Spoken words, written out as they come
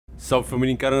salve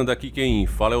família encarando, aqui quem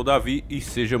fala é o Davi e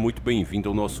seja muito bem-vindo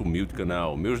ao nosso humilde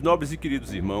canal. Meus nobres e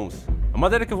queridos irmãos, a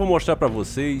matéria que eu vou mostrar para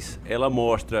vocês, ela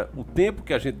mostra o tempo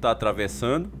que a gente está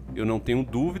atravessando. Eu não tenho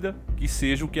dúvida que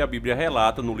seja o que a Bíblia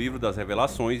relata no livro das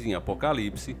Revelações, em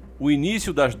Apocalipse, o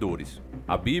início das dores.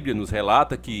 A Bíblia nos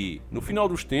relata que, no final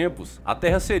dos tempos, a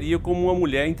Terra seria como uma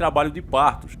mulher em trabalho de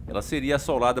partos. Ela seria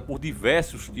assolada por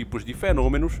diversos tipos de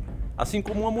fenômenos, assim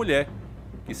como uma mulher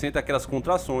que sente aquelas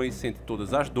contrações, sente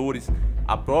todas as dores,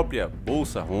 a própria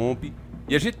bolsa rompe.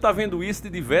 E a gente está vendo isso de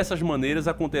diversas maneiras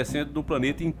acontecendo no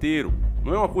planeta inteiro.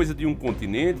 Não é uma coisa de um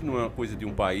continente, não é uma coisa de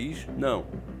um país, não.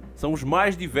 São os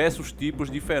mais diversos tipos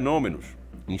de fenômenos.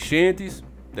 Enchentes,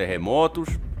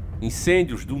 terremotos,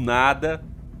 incêndios do nada,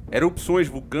 erupções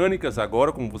vulcânicas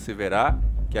agora, como você verá,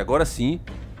 que agora sim,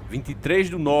 23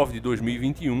 de nove de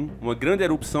 2021, uma grande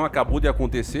erupção acabou de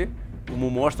acontecer, como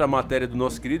mostra a matéria do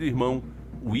nosso querido irmão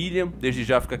William. Desde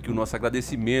já fica aqui o nosso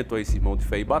agradecimento a esse irmão de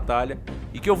fé e batalha,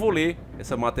 e que eu vou ler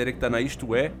essa matéria que está na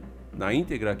Isto É, na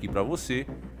íntegra aqui para você.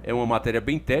 É uma matéria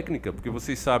bem técnica, porque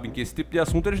vocês sabem que esse tipo de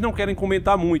assunto eles não querem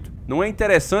comentar muito. Não é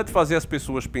interessante fazer as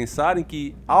pessoas pensarem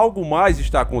que algo mais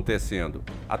está acontecendo.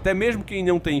 Até mesmo quem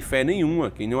não tem fé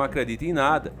nenhuma, quem não acredita em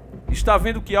nada, está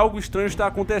vendo que algo estranho está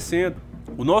acontecendo.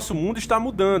 O nosso mundo está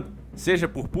mudando, seja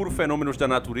por puros fenômenos da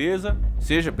natureza,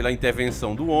 seja pela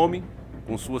intervenção do homem,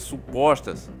 com suas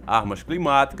supostas armas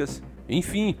climáticas.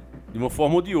 Enfim, de uma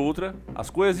forma ou de outra, as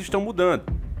coisas estão mudando.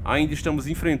 Ainda estamos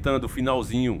enfrentando o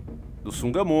finalzinho do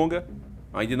Sungamonga,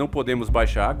 ainda não podemos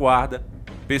baixar a guarda,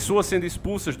 pessoas sendo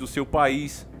expulsas do seu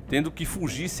país, tendo que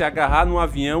fugir, se agarrar num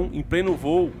avião em pleno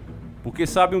voo, porque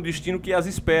sabem o destino que as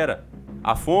espera.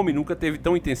 A fome nunca teve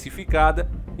tão intensificada,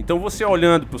 então você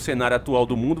olhando para o cenário atual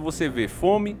do mundo, você vê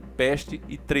fome, peste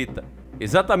e treta.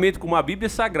 Exatamente como a Bíblia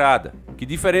Sagrada, que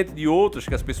diferente de outras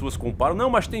que as pessoas comparam, não,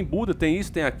 mas tem Buda, tem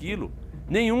isso, tem aquilo,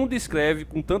 nenhum descreve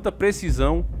com tanta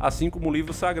precisão assim como o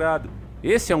livro sagrado.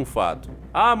 Esse é um fato.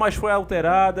 Ah, mas foi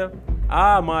alterada.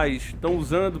 Ah, mas estão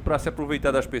usando para se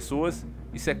aproveitar das pessoas.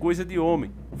 Isso é coisa de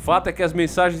homem. O fato é que as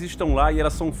mensagens estão lá e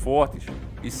elas são fortes.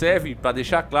 E servem para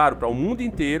deixar claro para o mundo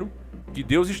inteiro que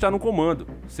Deus está no comando,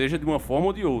 seja de uma forma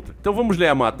ou de outra. Então vamos ler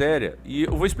a matéria e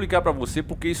eu vou explicar para você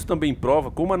porque isso também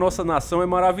prova como a nossa nação é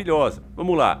maravilhosa.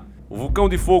 Vamos lá. O vulcão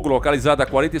de fogo, localizado a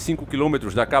 45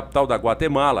 quilômetros da capital da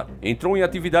Guatemala, entrou em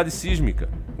atividade sísmica,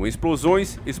 com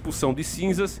explosões, expulsão de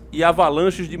cinzas e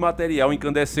avalanches de material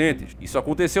incandescentes. Isso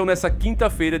aconteceu nesta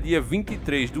quinta-feira, dia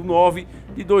 23 de nove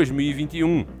de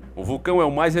 2021. O vulcão é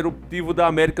o mais eruptivo da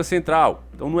América Central.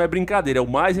 Então não é brincadeira, é o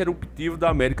mais eruptivo da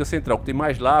América Central, que tem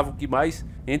mais lava, o que mais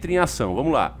entra em ação.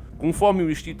 Vamos lá. Conforme o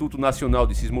Instituto Nacional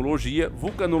de Sismologia,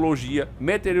 Vulcanologia,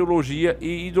 Meteorologia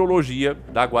e Hidrologia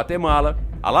da Guatemala,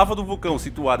 a lava do vulcão,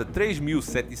 situada a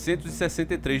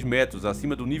 3.763 metros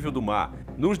acima do nível do mar,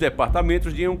 nos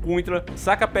departamentos de Entra,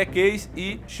 Sacapequês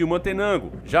e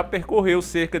Chimaltenango, já percorreu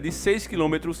cerca de 6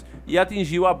 km e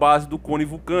atingiu a base do cone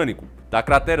vulcânico. Da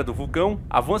cratera do vulcão,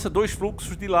 avança dois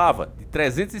fluxos de lava de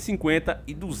 350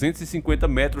 e 250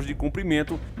 metros de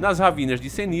comprimento nas ravinas de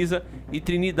Ceniza e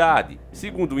Trinidade.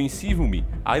 Segundo o INCIVUME,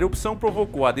 a erupção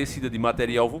provocou a descida de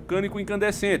material vulcânico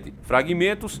incandescente,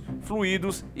 fragmentos,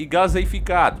 fluidos e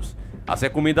gaseificados. As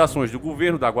recomendações do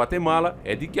governo da Guatemala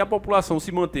é de que a população se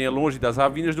mantenha longe das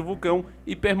ravinas do vulcão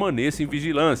e permaneça em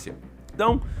vigilância.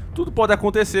 Então, tudo pode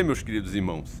acontecer, meus queridos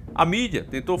irmãos. A mídia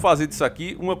tentou fazer disso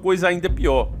aqui uma coisa ainda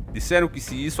pior. Disseram que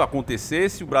se isso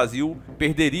acontecesse, o Brasil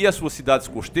perderia as suas cidades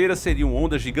costeiras, seriam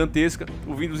ondas gigantescas.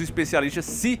 Ouvindo os especialistas,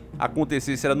 se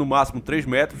acontecesse era no máximo 3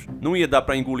 metros, não ia dar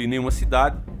para engolir nenhuma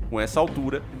cidade com essa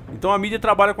altura. Então a mídia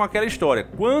trabalha com aquela história,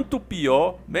 quanto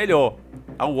pior, melhor.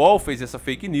 A UOL fez essa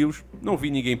fake news, não vi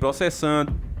ninguém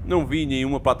processando, não vi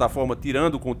nenhuma plataforma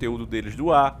tirando o conteúdo deles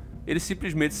do ar. Eles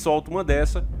simplesmente soltam uma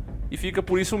dessa e fica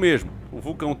por isso mesmo. O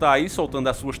vulcão tá aí soltando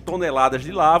as suas toneladas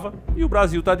de lava e o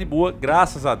Brasil tá de boa,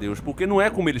 graças a Deus, porque não é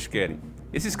como eles querem.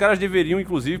 Esses caras deveriam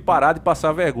inclusive parar de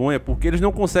passar vergonha, porque eles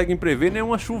não conseguem prever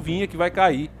nenhuma chuvinha que vai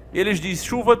cair. Eles dizem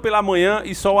chuva pela manhã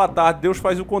e sol à tarde, Deus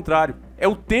faz o contrário. É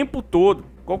o tempo todo.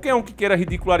 Qualquer um que queira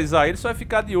ridicularizar eles só vai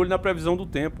ficar de olho na previsão do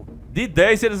tempo. De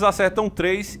 10 eles acertam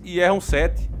 3 e erram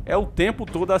 7. É o tempo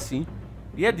todo assim.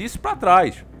 E é disso pra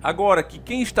trás. Agora, que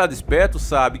quem está desperto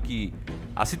sabe que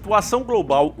a situação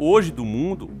global hoje do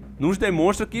mundo nos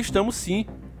demonstra que estamos sim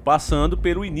passando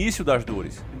pelo início das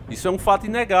dores. Isso é um fato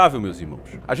inegável, meus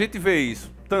irmãos. A gente vê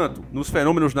isso tanto nos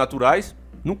fenômenos naturais,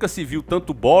 nunca se viu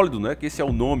tanto bólido, né, que esse é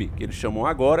o nome que eles chamam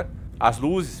agora, as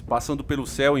luzes passando pelo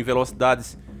céu em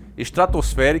velocidades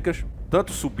estratosféricas,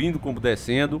 tanto subindo como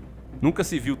descendo, Nunca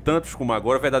se viu tantos como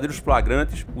agora, verdadeiros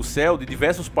flagrantes. O céu de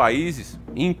diversos países,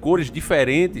 em cores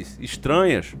diferentes,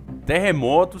 estranhas.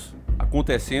 Terremotos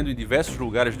acontecendo em diversos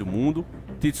lugares do mundo.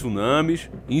 Tsunamis,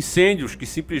 incêndios que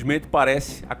simplesmente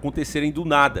parecem acontecerem do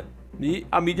nada. E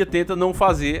a mídia tenta não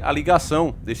fazer a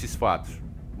ligação desses fatos.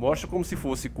 Mostra como se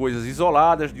fossem coisas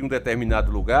isoladas de um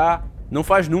determinado lugar. Não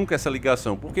faz nunca essa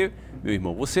ligação, porque, meu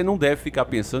irmão, você não deve ficar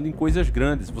pensando em coisas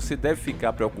grandes. Você deve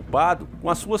ficar preocupado com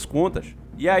as suas contas.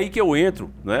 E é aí que eu entro,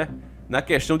 né, na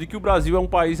questão de que o Brasil é um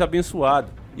país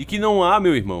abençoado. E que não há,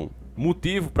 meu irmão,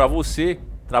 motivo para você,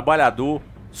 trabalhador,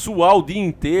 suar o dia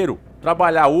inteiro,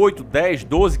 trabalhar 8, 10,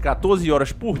 12, 14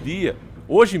 horas por dia.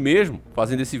 Hoje mesmo,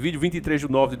 fazendo esse vídeo, 23 de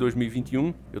nove de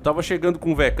 2021, eu tava chegando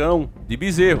com um Vulcão de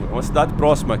Bezerro, uma cidade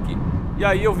próxima aqui. E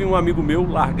aí eu vi um amigo meu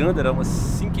largando, era umas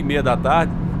 5h30 da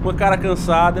tarde, uma cara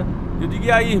cansada. Eu digo,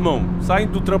 e aí, irmão,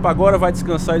 saindo do trampo agora, vai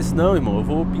descansar? Ele disse, não, irmão, eu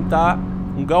vou pintar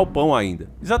um galpão ainda.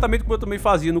 Exatamente como eu também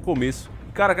fazia no começo.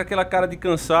 O cara com aquela cara de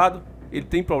cansado, ele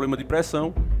tem problema de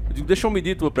pressão. Eu digo, deixa eu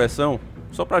medir tua pressão,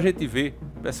 só pra gente ver.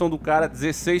 Pressão do cara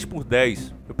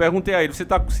 16/10. Eu perguntei a ele, você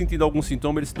tá sentindo algum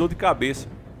sintoma? Ele disse, dor de cabeça.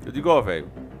 Eu digo, ó, velho,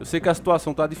 eu sei que a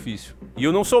situação tá difícil. E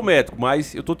eu não sou médico,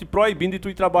 mas eu tô te proibindo de tu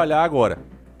ir trabalhar agora.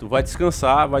 Tu vai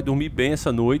descansar, vai dormir bem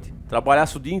essa noite,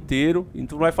 trabalhasse o dia inteiro e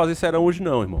tu não vai fazer serão hoje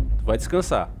não, irmão. Tu vai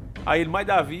descansar. Aí ele, mas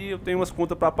Davi, eu tenho umas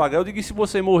contas pra pagar. Eu digo, e se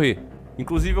você morrer?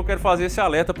 Inclusive eu quero fazer esse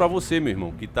alerta pra você, meu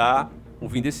irmão, que tá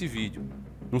ouvindo esse vídeo.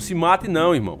 Não se mate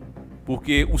não, irmão.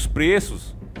 Porque os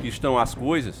preços que estão as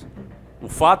coisas, o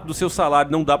fato do seu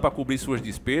salário não dar pra cobrir suas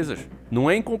despesas, não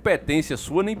é incompetência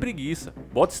sua nem preguiça.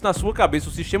 Bota isso na sua cabeça,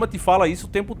 o sistema te fala isso o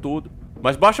tempo todo.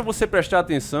 Mas basta você prestar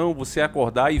atenção, você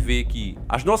acordar e ver que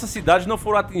as nossas cidades não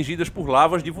foram atingidas por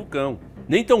lavas de vulcão.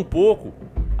 Nem tampouco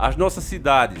as nossas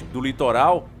cidades do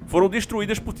litoral foram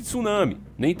destruídas por tsunami.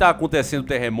 Nem está acontecendo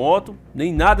terremoto,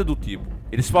 nem nada do tipo.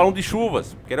 Eles falam de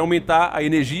chuvas, querem aumentar a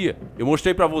energia. Eu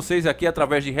mostrei para vocês aqui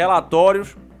através de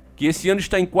relatórios que esse ano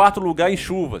está em 4º lugar em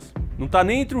chuvas. Não está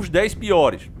nem entre os 10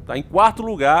 piores, está em 4º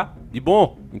lugar de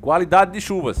bom, em qualidade de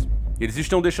chuvas. Eles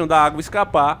estão deixando a água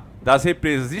escapar das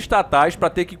represas estatais para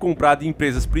ter que comprar de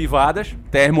empresas privadas,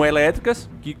 termoelétricas,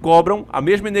 que cobram a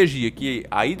mesma energia que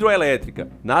a hidroelétrica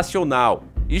nacional,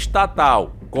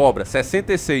 estatal, cobra R$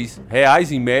 66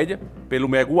 em média pelo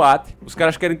megawatt. Os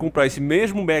caras querem comprar esse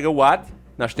mesmo megawatt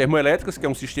nas termoelétricas, que é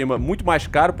um sistema muito mais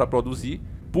caro para produzir,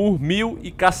 por 1.000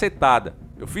 e cacetada.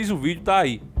 Eu fiz o vídeo, tá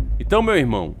aí. Então, meu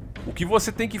irmão, o que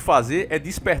você tem que fazer é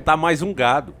despertar mais um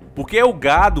gado, porque é o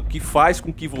gado que faz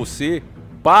com que você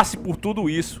passe por tudo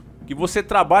isso. Que você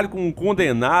trabalhe com um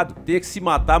condenado, tenha que se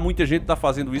matar, muita gente está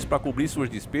fazendo isso para cobrir suas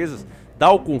despesas,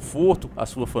 dar o conforto à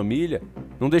sua família,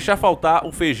 não deixar faltar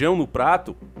o feijão no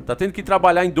prato, tá tendo que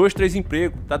trabalhar em 2, 3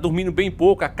 empregos, tá dormindo bem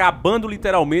pouco, acabando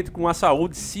literalmente com a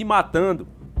saúde, se matando.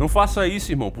 Não faça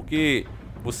isso, irmão, porque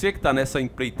você que está nessa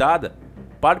empreitada,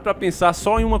 pare para pensar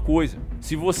só em uma coisa.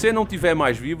 Se você não tiver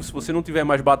mais vivo, se você não tiver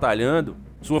mais batalhando,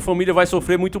 sua família vai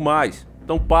sofrer muito mais.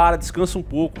 Então para, descansa um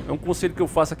pouco. É um conselho que eu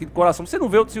faço aqui de coração. Você não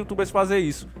vê outros youtubers fazer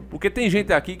isso, porque tem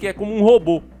gente aqui que é como um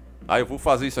robô. Ah, eu vou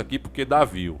fazer isso aqui porque dá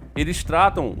view. Eles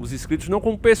tratam os inscritos não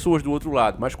como pessoas do outro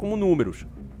lado, mas como números.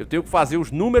 Eu tenho que fazer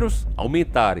os números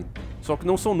aumentarem. Só que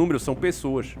não são números, são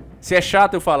pessoas. Se é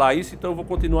chato eu falar isso, então eu vou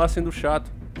continuar sendo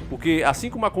chato. Porque assim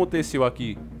como aconteceu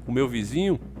aqui com o meu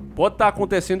vizinho, pode estar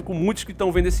acontecendo com muitos que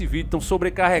estão vendo esse vídeo, estão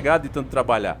sobrecarregados de tanto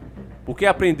trabalhar. Porque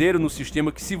aprenderam no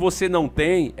sistema que se você não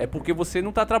tem, é porque você não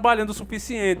está trabalhando o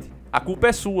suficiente. A culpa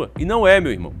é sua, e não é,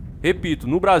 meu irmão. Repito,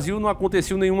 no Brasil não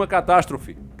aconteceu nenhuma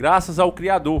catástrofe, graças ao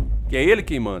Criador, que é Ele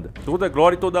quem manda. Toda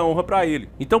glória e toda honra para Ele.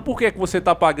 Então por que você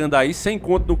está pagando aí 100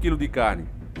 conto no quilo de carne?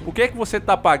 Por que você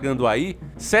está pagando aí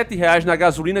R$ 7 na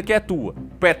gasolina que é tua?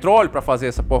 O petróleo para fazer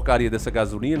essa porcaria dessa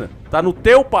gasolina tá no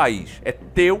teu país, é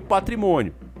teu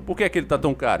patrimônio. Por que ele tá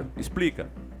tão caro? Explica.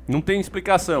 Não tem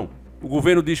explicação. O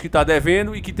governo diz que está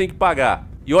devendo e que tem que pagar.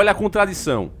 E olha a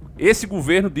contradição. Esse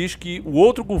governo diz que o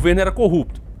outro governo era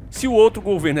corrupto. Se o outro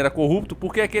governo era corrupto,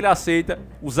 por que é que ele aceita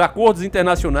os acordos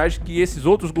internacionais que esses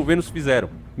outros governos fizeram?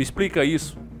 Me explica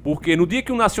isso. Porque no dia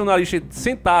que um nacionalista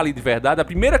sentar ali de verdade, a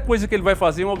primeira coisa que ele vai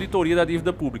fazer é uma auditoria da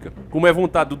dívida pública. Como é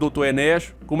vontade do Dr.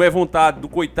 Enéas, como é vontade do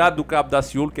coitado do Cabo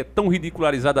Daciolo, que é tão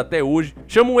ridicularizado até hoje.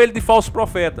 Chamam ele de falso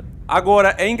profeta.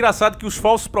 Agora, é engraçado que os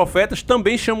falsos profetas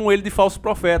também chamam ele de falso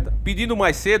profeta. Pedindo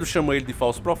mais cedo, chama ele de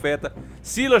falso profeta.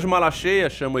 Silas Malacheia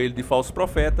chama ele de falso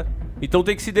profeta. Então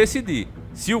tem que se decidir.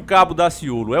 Se o Cabo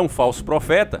Daciolo é um falso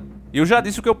profeta, eu já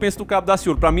disse o que eu penso do Cabo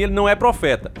Daciolo. Para mim ele não é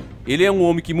profeta. Ele é um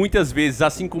homem que muitas vezes,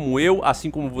 assim como eu, assim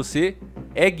como você,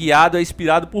 é guiado, é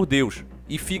inspirado por Deus.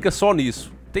 E fica só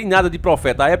nisso. Tem nada de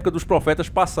profeta. A época dos profetas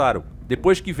passaram.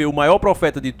 Depois que veio o maior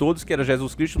profeta de todos, que era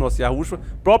Jesus Cristo, nosso Yahushua,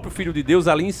 próprio Filho de Deus,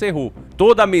 ali encerrou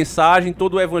toda a mensagem,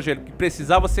 todo o evangelho que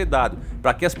precisava ser dado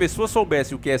para que as pessoas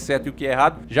soubessem o que é certo e o que é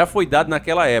errado, já foi dado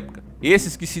naquela época.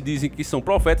 Esses que se dizem que são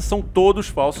profetas são todos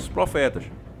falsos profetas.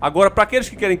 Agora, para aqueles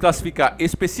que querem classificar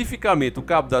especificamente o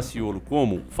cabo da Ciolo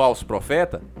como falso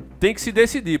profeta, tem que se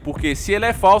decidir, porque se ele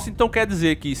é falso, então quer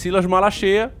dizer que Silas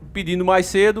Malacheia, Pedindo Mais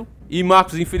Cedo e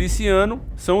Marcos Infeliciano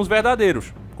são os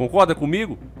verdadeiros. Concorda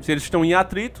comigo? Se eles estão em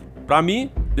atrito, para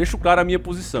mim, deixo claro a minha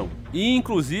posição. E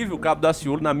inclusive o cabo da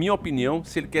Ciolo, na minha opinião,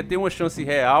 se ele quer ter uma chance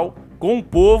real com o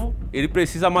povo, ele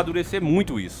precisa amadurecer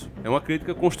muito isso. É uma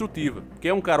crítica construtiva, porque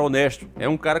é um cara honesto, é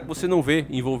um cara que você não vê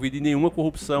envolvido em nenhuma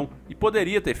corrupção e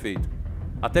poderia ter feito.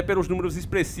 Até pelos números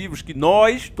expressivos que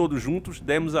nós, todos juntos,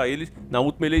 demos a ele na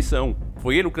última eleição.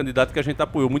 Foi ele o candidato que a gente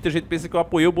apoiou. Muita gente pensa que eu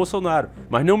apoiei o Bolsonaro,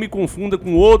 mas não me confunda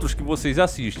com outros que vocês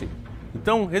assistem.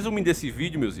 Então, resumindo esse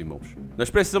vídeo, meus irmãos, nós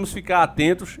precisamos ficar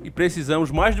atentos e precisamos,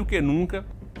 mais do que nunca,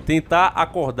 tentar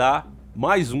acordar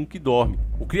mais um que dorme.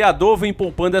 O Criador vem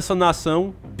poupando essa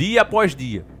nação dia após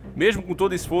dia. Mesmo com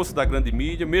todo o esforço da grande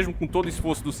mídia, mesmo com todo o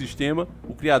esforço do sistema,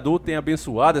 o Criador tem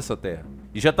abençoado essa terra.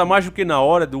 E já está mais do que na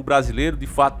hora do brasileiro, de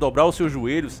fato, dobrar os seus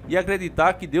joelhos e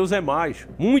acreditar que Deus é mais,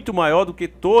 muito maior do que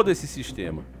todo esse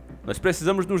sistema. Nós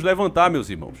precisamos nos levantar, meus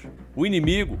irmãos. O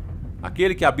inimigo,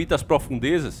 aquele que habita as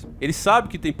profundezas, ele sabe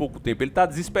que tem pouco tempo, ele está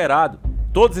desesperado.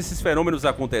 Todos esses fenômenos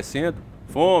acontecendo,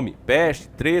 fome, peste,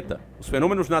 treta, os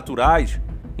fenômenos naturais,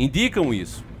 indicam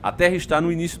isso. A terra está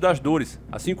no início das dores,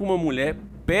 assim como uma mulher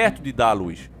perto de dar a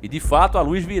luz. E de fato a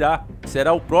luz virá.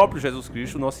 Será o próprio Jesus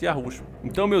Cristo, nosso Yahushua.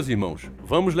 Então, meus irmãos,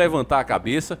 vamos levantar a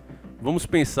cabeça, vamos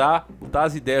pensar, botar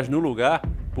as ideias no lugar,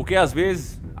 porque às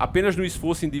vezes, apenas no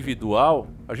esforço individual,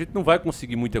 a gente não vai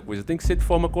conseguir muita coisa, tem que ser de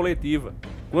forma coletiva.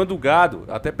 Quando o gado,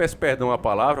 até peço perdão a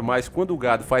palavra, mas quando o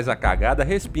gado faz a cagada,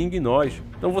 respinga em nós.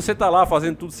 Então você tá lá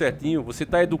fazendo tudo certinho, você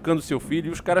tá educando seu filho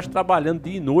e os caras trabalhando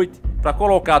dia e noite para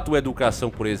colocar a tua educação,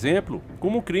 por exemplo,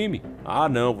 como crime. Ah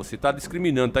não, você tá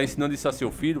discriminando, tá ensinando isso a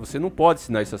seu filho, você não pode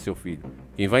ensinar isso a seu filho.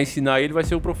 Quem vai ensinar ele vai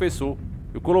ser o professor.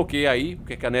 Eu coloquei aí o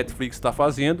que é que a Netflix está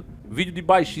fazendo, vídeo de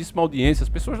baixíssima audiência, as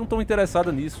pessoas não estão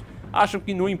interessadas nisso, acham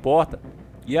que não importa.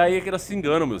 E aí é que elas se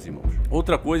enganam, meus irmãos.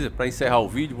 Outra coisa, para encerrar o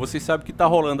vídeo, vocês sabem que tá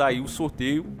rolando aí o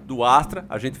sorteio do Astra.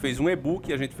 A gente fez um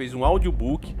e-book, a gente fez um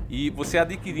audiobook. E você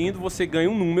adquirindo, você ganha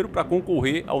um número para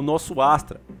concorrer ao nosso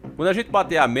Astra. Quando a gente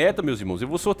bater a meta, meus irmãos, eu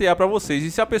vou sortear para vocês. E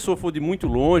se a pessoa for de muito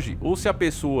longe, ou se a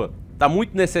pessoa está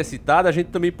muito necessitada, a gente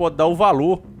também pode dar o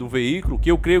valor do veículo, que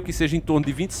eu creio que seja em torno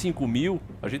de 25 mil.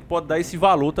 A gente pode dar esse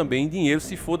valor também em dinheiro,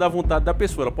 se for da vontade da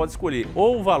pessoa. Ela pode escolher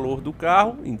ou o valor do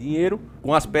carro em dinheiro,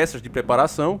 com as peças de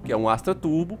preparação, que é um Astra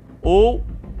Turbo, ou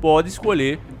pode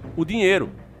escolher o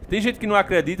dinheiro. Tem gente que não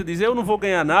acredita, diz, eu não vou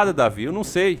ganhar nada, Davi, eu não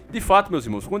sei. De fato, meus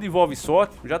irmãos, quando envolve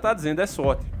sorte, já está dizendo, é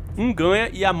sorte. Um ganha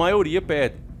e a maioria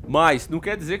perde. Mas não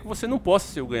quer dizer que você não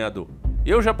possa ser o ganhador.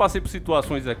 Eu já passei por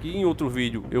situações aqui, em outro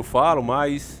vídeo eu falo,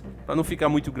 mas para não ficar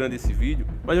muito grande esse vídeo,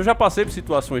 mas eu já passei por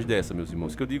situações dessas, meus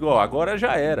irmãos, que eu digo, ó, agora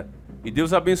já era. E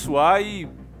Deus abençoar e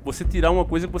você tirar uma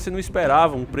coisa que você não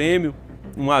esperava, um prêmio,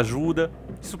 uma ajuda.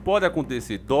 Isso pode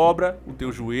acontecer. Dobra os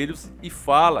teus joelhos e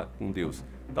fala com Deus.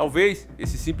 Talvez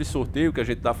esse simples sorteio que a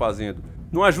gente está fazendo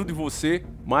não ajude você,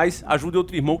 mas ajude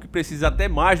outro irmão que precisa até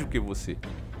mais do que você.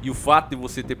 E o fato de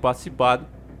você ter participado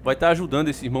vai estar ajudando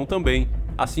esse irmão também,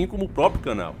 assim como o próprio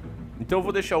canal. Então eu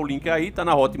vou deixar o link aí, tá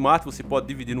na Hotmart, você pode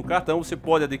dividir no cartão, você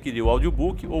pode adquirir o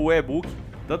audiobook ou o e-book,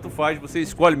 tanto faz, você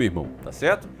escolhe, meu irmão, tá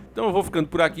certo? Então eu vou ficando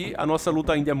por aqui, a nossa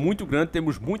luta ainda é muito grande,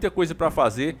 temos muita coisa para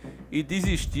fazer e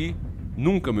desistir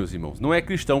nunca, meus irmãos. Não é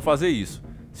cristão fazer isso.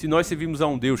 Se nós servimos a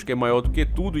um Deus que é maior do que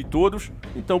tudo e todos,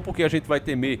 então por que a gente vai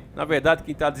temer? Na verdade,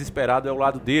 quem está desesperado é o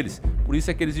lado deles. Por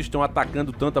isso é que eles estão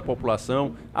atacando tanto a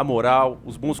população, a moral,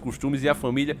 os bons costumes e a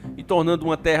família e tornando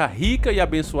uma terra rica e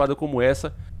abençoada como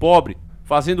essa, pobre,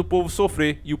 fazendo o povo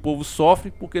sofrer. E o povo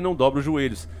sofre porque não dobra os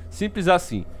joelhos. Simples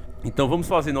assim. Então vamos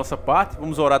fazer nossa parte,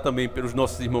 vamos orar também pelos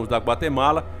nossos irmãos da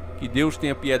Guatemala, que Deus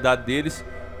tenha piedade deles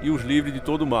e os livre de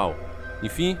todo mal.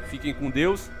 Enfim, fiquem com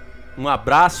Deus. Um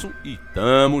abraço e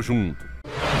tamo junto!